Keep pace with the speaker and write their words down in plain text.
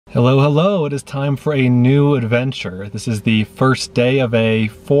Hello, hello, it is time for a new adventure. This is the first day of a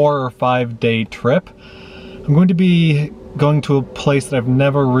 4 or 5 day trip. I'm going to be going to a place that I've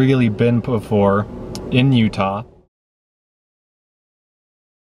never really been before in Utah.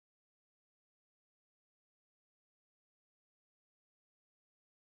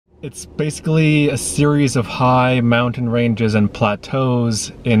 It's basically a series of high mountain ranges and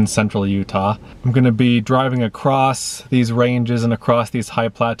plateaus in central Utah. I'm going to be driving across these ranges and across these high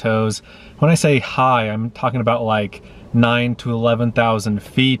plateaus. When I say high, I'm talking about like 9,000 to 11,000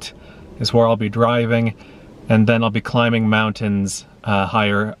 feet is where I'll be driving, and then I'll be climbing mountains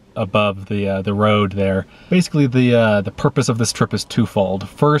higher above the road there. Basically, the purpose of this trip is twofold.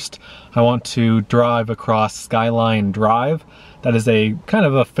 First, I want to drive across Skyline Drive. That is a kind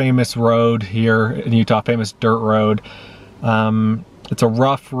of a famous road here in Utah, famous dirt road. It's a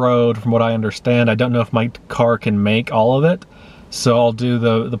rough road from what I understand. I don't know if my car can make all of it, so I'll do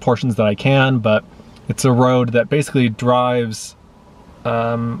the portions that I can, but it's a road that basically drives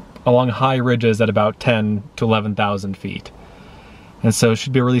along high ridges at about 10 to 11,000 feet. And so it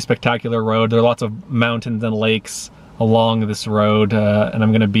should be a really spectacular road. There are lots of mountains and lakes along this road, and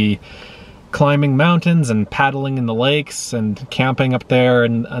I'm gonna be climbing mountains and paddling in the lakes and camping up there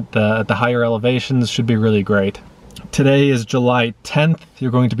and at the higher elevations. Should be really great. Today is July 10th.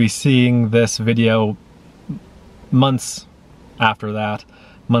 You're going to be seeing this video months after that,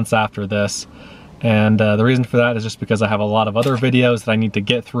 months after this. And the reason for that is just because I have a lot of other videos that I need to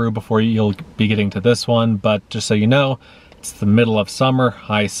get through before you'll be getting to this one. But just so you know, it's the middle of summer,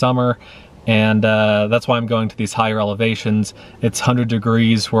 high summer, and that's why I'm going to these higher elevations. It's 100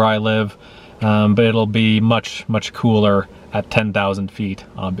 degrees where I live. But it'll be much, much cooler at 10,000 feet,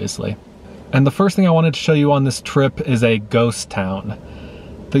 obviously. And the first thing I wanted to show you on this trip is a ghost town.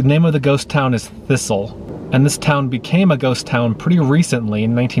 The name of the ghost town is Thistle, and this town became a ghost town pretty recently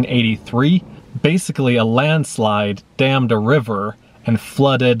in 1983. Basically, a landslide dammed a river and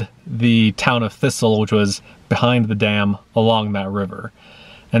flooded the town of Thistle, which was behind the dam along that river.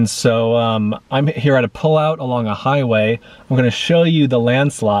 And so I'm here at a pullout along a highway. I'm going to show you the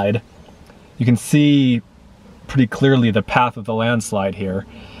landslide. You can see pretty clearly the path of the landslide here.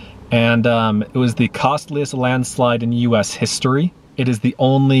 And it was the costliest landslide in US history. It is the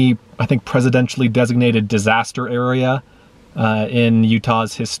only, I think, presidentially designated disaster area in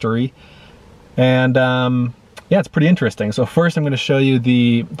Utah's history. And yeah, it's pretty interesting. So first I'm going to show you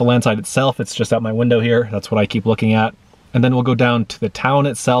the landslide itself. It's just out my window here. That's what I keep looking at. And then we'll go down to the town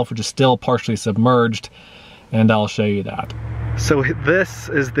itself, which is still partially submerged, and I'll show you that. So this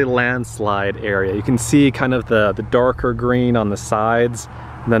is the landslide area. You can see kind of the darker green on the sides,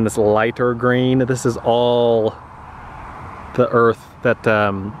 and then this lighter green. This is all the earth that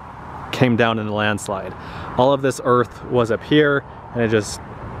came down in the landslide. All of this earth was up here, and it just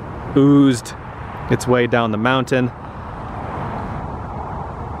oozed its way down the mountain,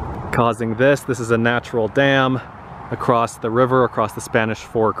 causing this. This is a natural dam across the river, across the Spanish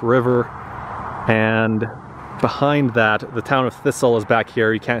Fork River, and behind that, the town of Thistle is back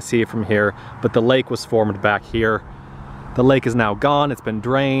here. You can't see it from here, but the lake was formed back here. The lake is now gone. It's been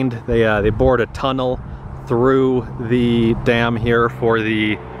drained. They bored a tunnel through the dam here for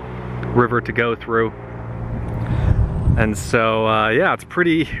the river to go through. And so, yeah, it's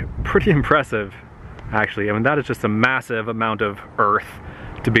pretty impressive, actually. I mean, that is just a massive amount of earth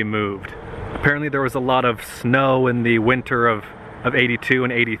to be moved. Apparently there was a lot of snow in the winter of 82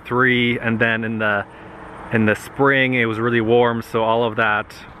 and 83, and then in the spring it was really warm, so all of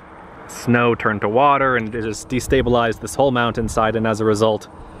that snow turned to water and it just destabilized this whole mountainside, and as a result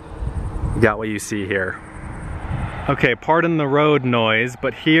you got what you see here. Okay, pardon the road noise,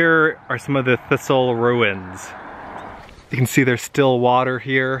 but here are some of the Thistle ruins. You can see there's still water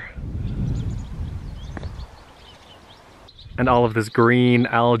here, and all of this green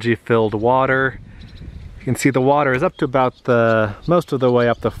algae filled water. You can see the water is up to about most of the way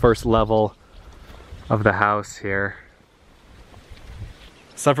up the first level of the house here.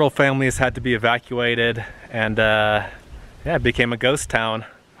 Several families had to be evacuated, and yeah, it became a ghost town.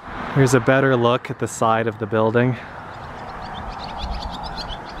 Here's a better look at the side of the building.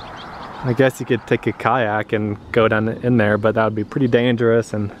 I guess you could take a kayak and go down in there, but that would be pretty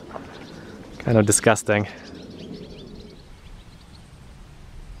dangerous and kind of disgusting.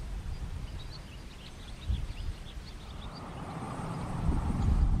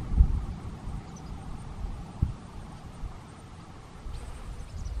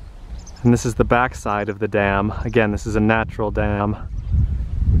 And this is the back side of the dam. Again, this is a natural dam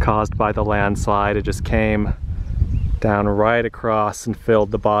caused by the landslide. It just came down right across and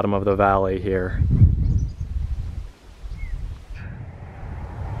filled the bottom of the valley here.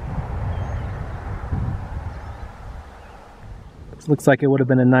 This looks like it would have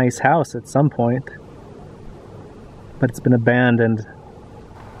been a nice house at some point, but it's been abandoned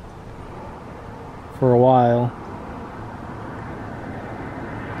for a while.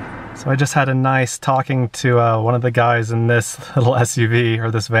 So I just had a nice talking to one of the guys in this little SUV, or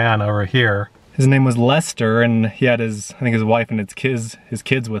this van over here. His name was Lester, and he had I think his wife and his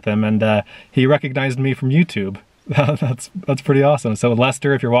kids with him, and he recognized me from YouTube. That's pretty awesome. So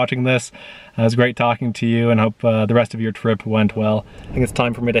Lester, if you're watching this, it was great talking to you, and hope the rest of your trip went well. I think it's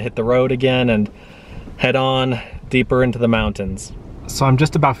time for me to hit the road again and head on deeper into the mountains. So I'm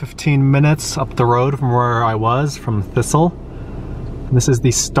just about 15 minutes up the road from where I was, from Thistle. This is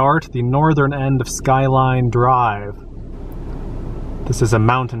the northern end of Skyline Drive. This is a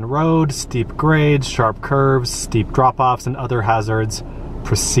mountain road, steep grades, sharp curves, steep drop-offs, and other hazards.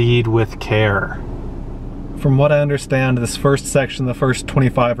 Proceed with care. From what I understand, this first section, the first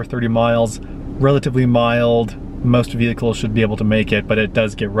 25 or 30 miles, relatively mild. Most vehicles should be able to make it, but it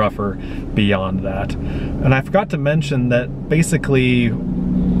does get rougher beyond that. And I forgot to mention that basically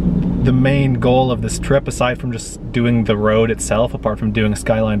the main goal of this trip, aside from just doing the road itself, apart from doing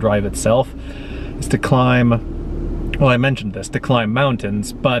Skyline Drive itself, is to climb, well, I mentioned this, to climb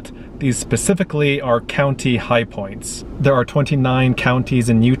mountains, but these specifically are county high points. There are 29 counties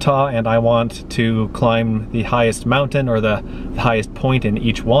in Utah, and I want to climb the highest mountain, or the highest point in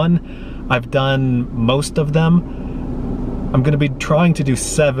each one. I've done most of them. I'm going to be trying to do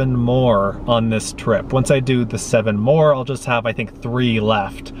 7 more on this trip. Once I do the 7 more, I'll just have, I think, 3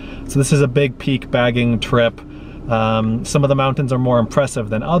 left. So this is a big peak bagging trip. Some of the mountains are more impressive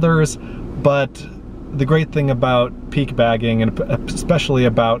than others, but the great thing about peak bagging, and especially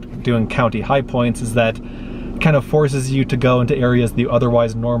about doing county high points, is that it kind of forces you to go into areas that you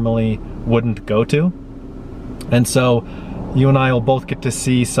otherwise normally wouldn't go to. And so you and I will both get to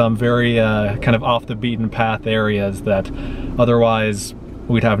see some very kind of off the beaten path areas that otherwise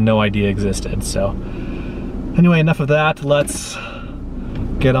we'd have no idea existed. So anyway, enough of that. Let's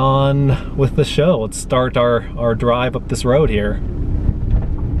get on with the show. Let's start our drive up this road here.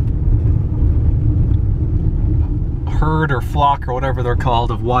 Herd or flock or whatever they're called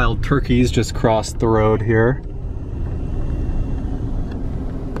of wild turkeys just crossed the road here.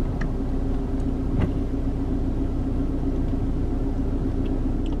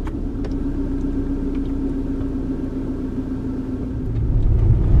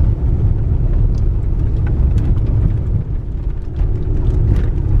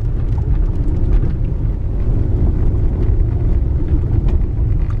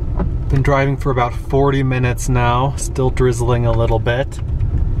 Been driving for about 40 minutes now, still drizzling a little bit.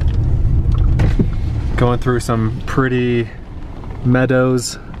 Going through some pretty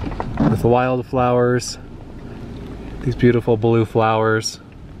meadows with wildflowers, these beautiful blue flowers.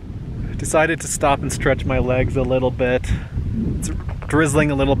 Decided to stop and stretch my legs a little bit. It's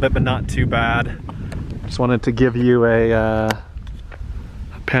drizzling a little bit, but not too bad. Just wanted to give you a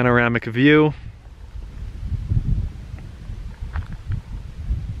panoramic view.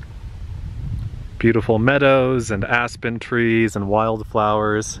 Beautiful meadows and aspen trees and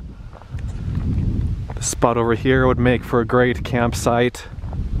wildflowers. The spot over here would make for a great campsite,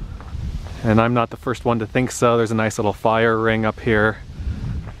 and I'm not the first one to think so. There's a nice little fire ring up here.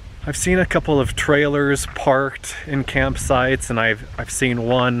 I've seen a couple of trailers parked in campsites, and I've seen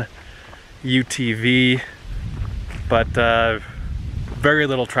one UTV, but very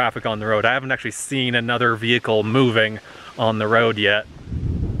little traffic on the road. I haven't actually seen another vehicle moving on the road yet.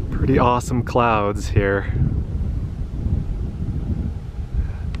 Pretty awesome clouds here.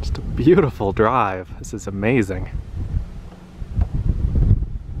 Just a beautiful drive. This is amazing.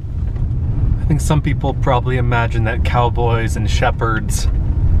 I think some people probably imagine that cowboys and shepherds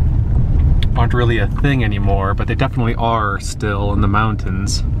aren't really a thing anymore, but they definitely are still in the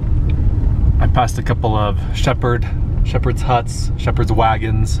mountains. I passed a couple of shepherd's huts, shepherd's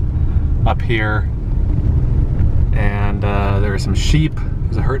wagons up here, and there are some sheep.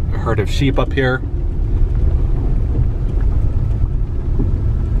 There's a herd of sheep up here.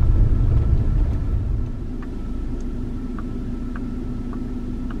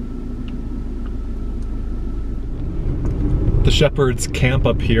 The shepherds camp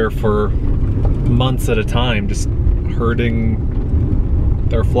up here for months at a time, just herding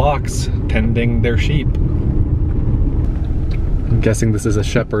their flocks, tending their sheep. I'm guessing this is a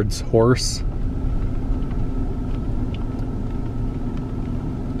shepherd's horse.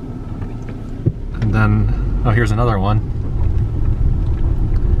 And then, oh, here's another one.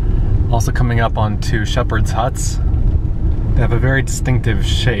 Also coming up on 2 shepherd's huts. They have a very distinctive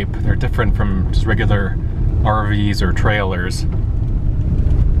shape. They're different from just regular RVs or trailers.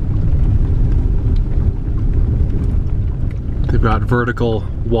 They've We've got vertical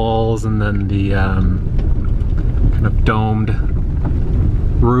walls and then the kind of domed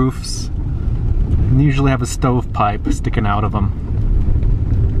roofs. And usually have a stovepipe sticking out of them.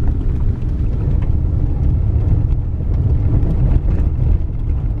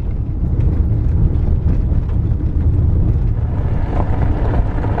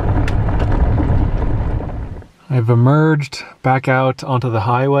 I've emerged back out onto the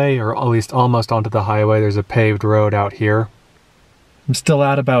highway, or at least almost onto the highway. There's a paved road out here. I'm still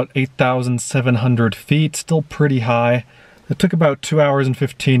at about 8,700 feet, still pretty high. It took about 2 hours and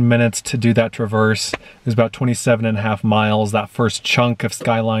 15 minutes to do that traverse. It was about 27.5 miles, that first chunk of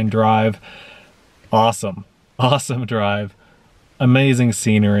Skyline Drive. Awesome, awesome drive. Amazing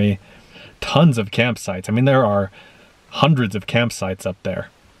scenery, tons of campsites. I mean, there are hundreds of campsites up there.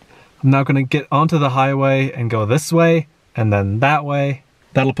 I'm now gonna get onto the highway and go this way and then that way.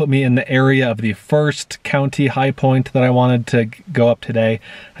 That'll put me in the area of the first county high point that I wanted to go up today.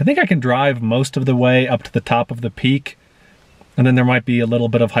 I think I can drive most of the way up to the top of the peak, and then there might be a little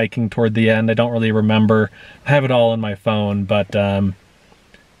bit of hiking toward the end. I don't really remember. I have it all on my phone, but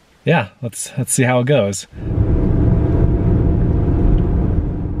yeah, let's see how it goes.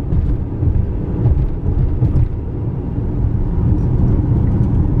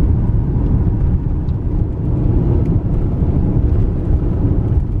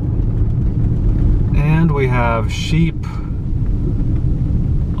 We have sheep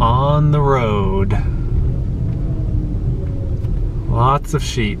on the road. Lots of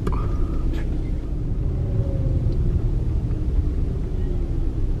sheep.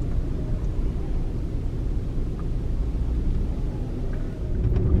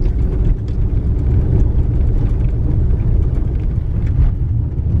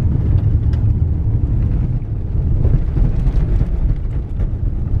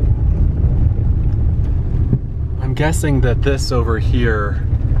 I'm guessing that this over here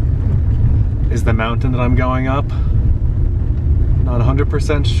is the mountain that I'm going up. Not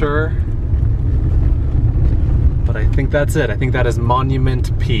 100% sure, but I think that's it. I think that is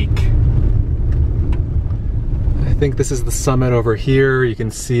Monument Peak. I think this is the summit over here. You can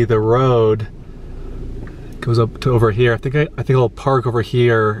see the road goes up to over here. I think I'll park over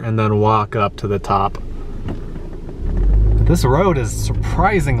here and then walk up to the top. This road is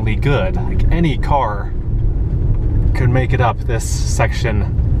surprisingly good. Like, any car could make it up this section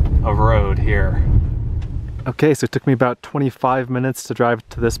of road here. Okay, so it took me about 25 minutes to drive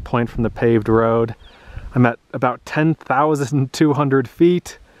to this point from the paved road. I'm at about 10,200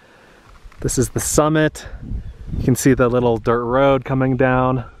 feet. This is the summit. You can see the little dirt road coming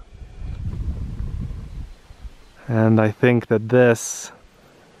down. And I think that this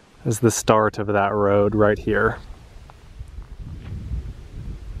is the start of that road right here.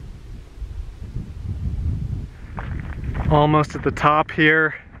 Almost at the top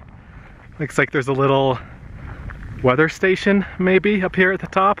here. Looks like there's a little weather station maybe up here at the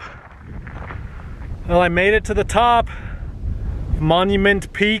top. Well, I made it to the top.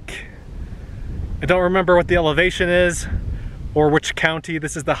 Monument Peak. I don't remember what the elevation is or which county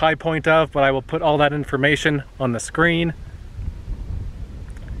this is the high point of, but I will put all that information on the screen.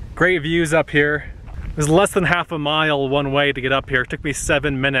 Great views up here. It was less than half a mile one way to get up here. It took me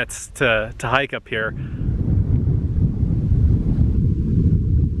 7 minutes to hike up here.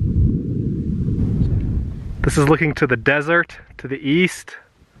 This is looking to the desert, to the east.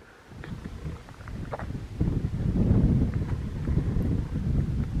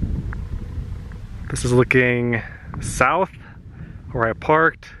 This is looking south, where I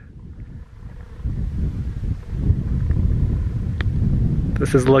parked.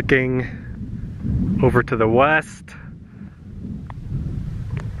 This is looking over to the west.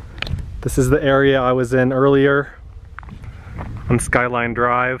 This is the area I was in earlier on Skyline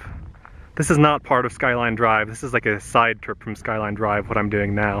Drive. This is not part of Skyline Drive. This is like a side trip from Skyline Drive, what I'm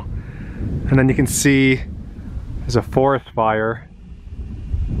doing now. And then you can see there's a forest fire.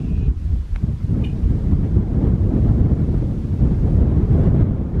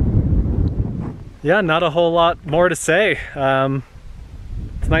 Yeah, not a whole lot more to say.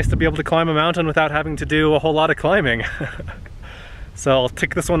 It's nice to be able to climb a mountain without having to do a whole lot of climbing. So I'll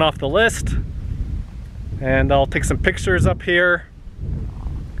tick this one off the list, and I'll take some pictures up here,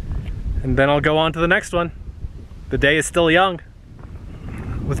 and then I'll go on to the next one. The day is still young.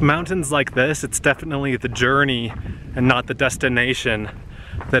 With mountains like this, it's definitely the journey and not the destination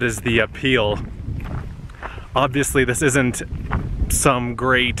that is the appeal. Obviously, this isn't some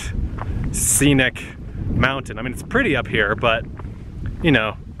great scenic mountain. I mean, it's pretty up here, but you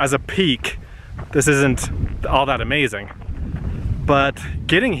know, as a peak, this isn't all that amazing. But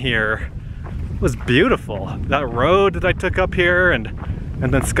getting here was beautiful. That road that I took up here and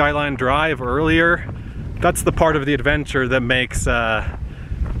then Skyline Drive earlier, that's the part of the adventure that makes, it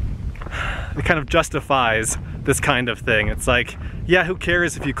kind of justifies this kind of thing. It's like, yeah, who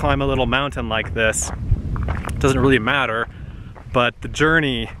cares if you climb a little mountain like this? It doesn't really matter, but the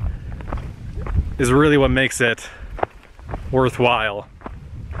journey is really what makes it worthwhile.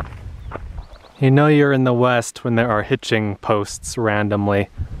 You know you're in the West when there are hitching posts randomly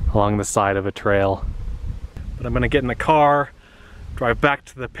along the side of a trail. But I'm gonna get in the car, drive back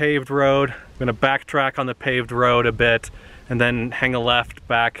to the paved road. I'm gonna backtrack on the paved road a bit and then hang a left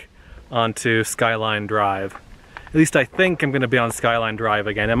back onto Skyline Drive. At least I think I'm gonna be on Skyline Drive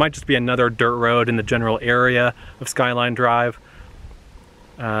again. It might just be another dirt road in the general area of Skyline Drive.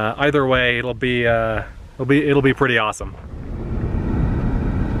 Either way, it'll be pretty awesome.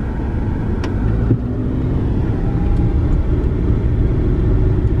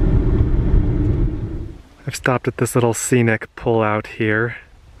 I've stopped at this little scenic pullout here.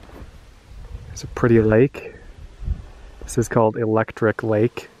 There's a pretty lake. This is called Electric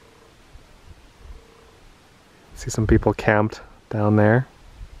Lake. See some people camped down there.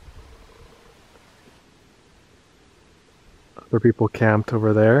 Other people camped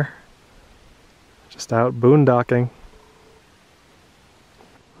over there. Just out boondocking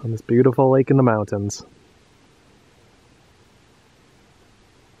on this beautiful lake in the mountains.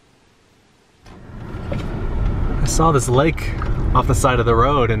 I saw this lake off the side of the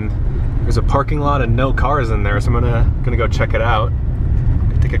road and there's a parking lot and no cars in there, so I'm gonna go check it out.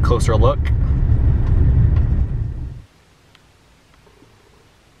 Take a closer look.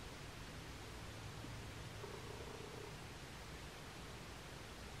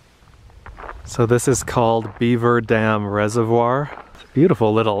 So this is called Beaver Dam Reservoir. It's a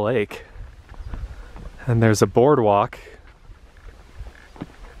beautiful little lake. And there's a boardwalk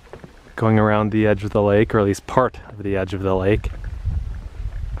going around the edge of the lake, or at least part of the edge of the lake.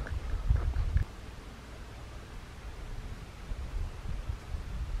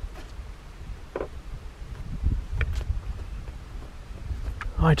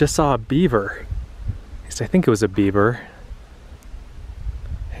 Oh, I just saw a beaver. At least I think it was a beaver.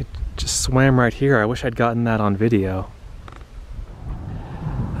 It just swam right here. I wish I'd gotten that on video.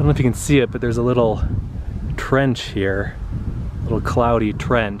 I don't know if you can see it, but there's a little trench here. A little cloudy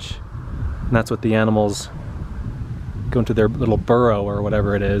trench. And that's what the animals go into their little burrow or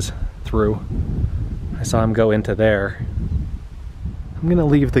whatever it is through. I saw him go into there. I'm gonna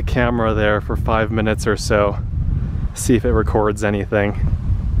leave the camera there for 5 minutes or so, see if it records anything.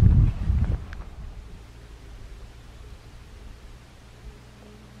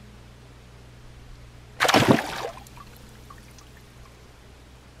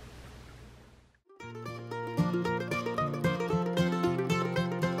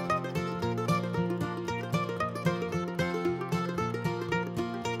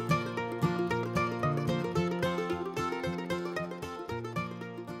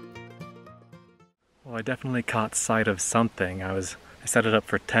 Well, I definitely caught sight of something. I set it up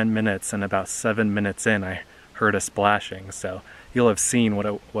for 10 minutes and about 7 minutes in I heard a splashing, so you'll have seen what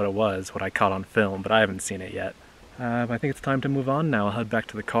it was, what I caught on film, but I haven't seen it yet. I think it's time to move on now. I'll head back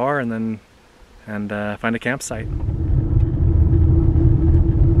to the car and find a campsite.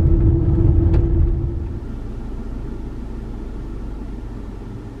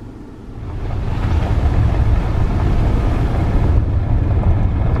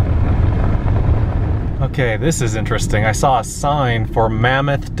 Okay, this is interesting. I saw a sign for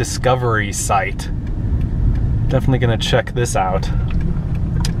Mammoth Discovery Site. Definitely gonna check this out.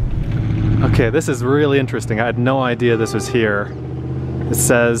 Okay, this is really interesting. I had no idea this was here. It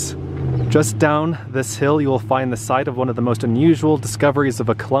says, just down this hill you will find the site of one of the most unusual discoveries of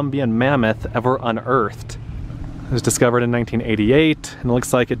a Columbian mammoth ever unearthed. It was discovered in 1988, and it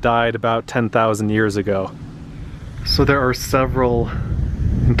looks like it died about 10,000 years ago. So there are several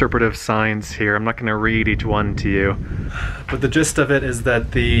interpretive signs here. I'm not going to read each one to you, but the gist of it is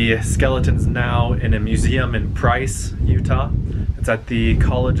that the skeleton's now in a museum in Price, Utah. It's at the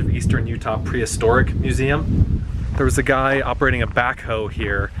College of Eastern Utah Prehistoric Museum. There was a guy operating a backhoe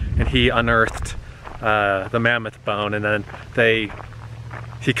here, and he unearthed the mammoth bone, and then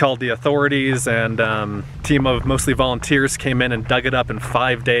he called the authorities, and a team of mostly volunteers came in and dug it up in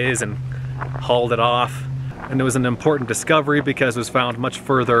 5 days and hauled it off. And it was an important discovery because it was found much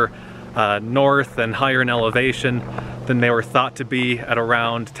further north and higher in elevation than they were thought to be at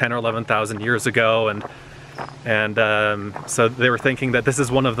around 10 or 11,000 years ago. And so they were thinking that this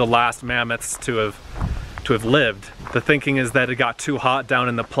is one of the last mammoths to have lived. The thinking is that it got too hot down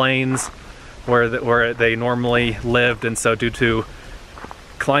in the plains where they normally lived, and so due to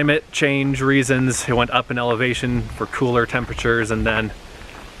climate change reasons. It went up in elevation for cooler temperatures and then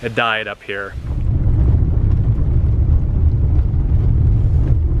it died up here.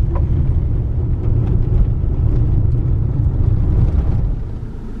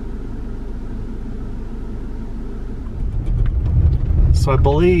 So I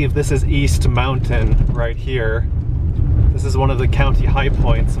believe this is East Mountain right here. This is one of the county high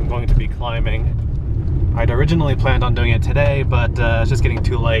points I'm going to be climbing. I'd originally planned on doing it today, but it's just getting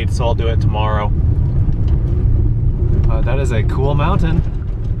too late, so I'll do it tomorrow. That is a cool mountain.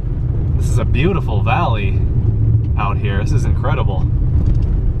 This is a beautiful valley out here. This is incredible.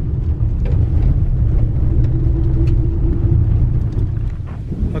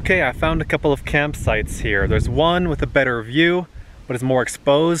 Okay, I found a couple of campsites here. There's one with a better view, but it's more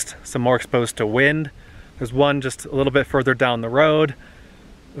exposed, so more exposed to wind. There's one just a little bit further down the road.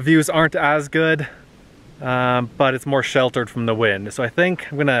 Views aren't as good, but it's more sheltered from the wind. So I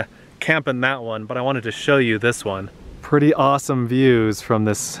think I'm gonna camp in that one, but I wanted to show you this one. Pretty awesome views from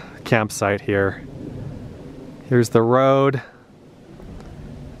this campsite here. Here's the road,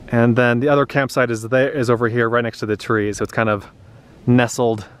 and then the other campsite is over here right next to the trees, so it's kind of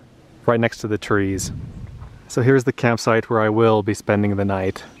nestled right next to the trees. So here's the campsite where I will be spending the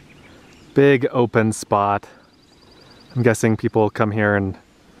night. Big open spot. I'm guessing people come here and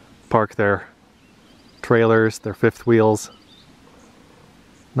park their trailers, their fifth wheels.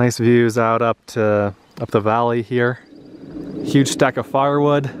 Nice views out up the valley here. Huge stack of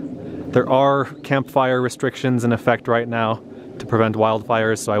firewood. There are campfire restrictions in effect right now to prevent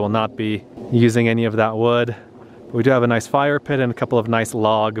wildfires, so I will not be using any of that wood. But we do have a nice fire pit and a couple of nice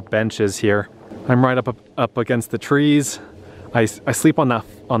log benches here. I'm right up against the trees. I sleep on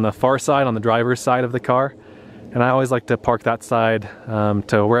the far side, on the driver's side of the car, and I always like to park that side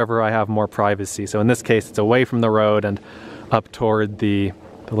to wherever I have more privacy. So in this case, it's away from the road and up toward the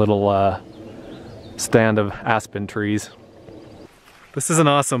little stand of aspen trees. This is an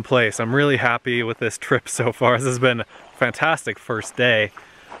awesome place. I'm really happy with this trip so far. This has been a fantastic first day.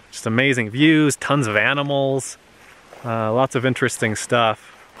 Just amazing views, tons of animals, lots of interesting stuff.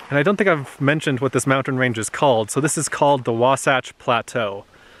 And I don't think I've mentioned what this mountain range is called. So this is called the Wasatch Plateau.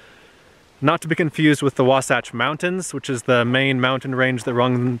 Not to be confused with the Wasatch Mountains, which is the main mountain range that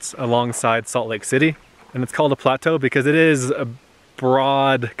runs alongside Salt Lake City. And it's called a plateau because it is a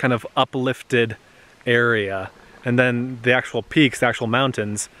broad, kind of uplifted area. And then the actual peaks, the actual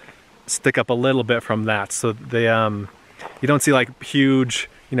mountains, stick up a little bit from that. So they, you don't see like huge,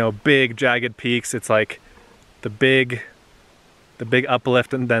 big jagged peaks. It's like the big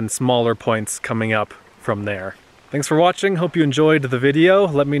uplift and then smaller points coming up from there. Thanks for watching. Hope you enjoyed the video.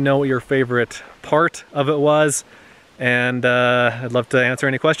 Let me know what your favorite part of it was, and I'd love to answer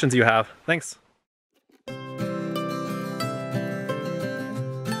any questions you have. Thanks.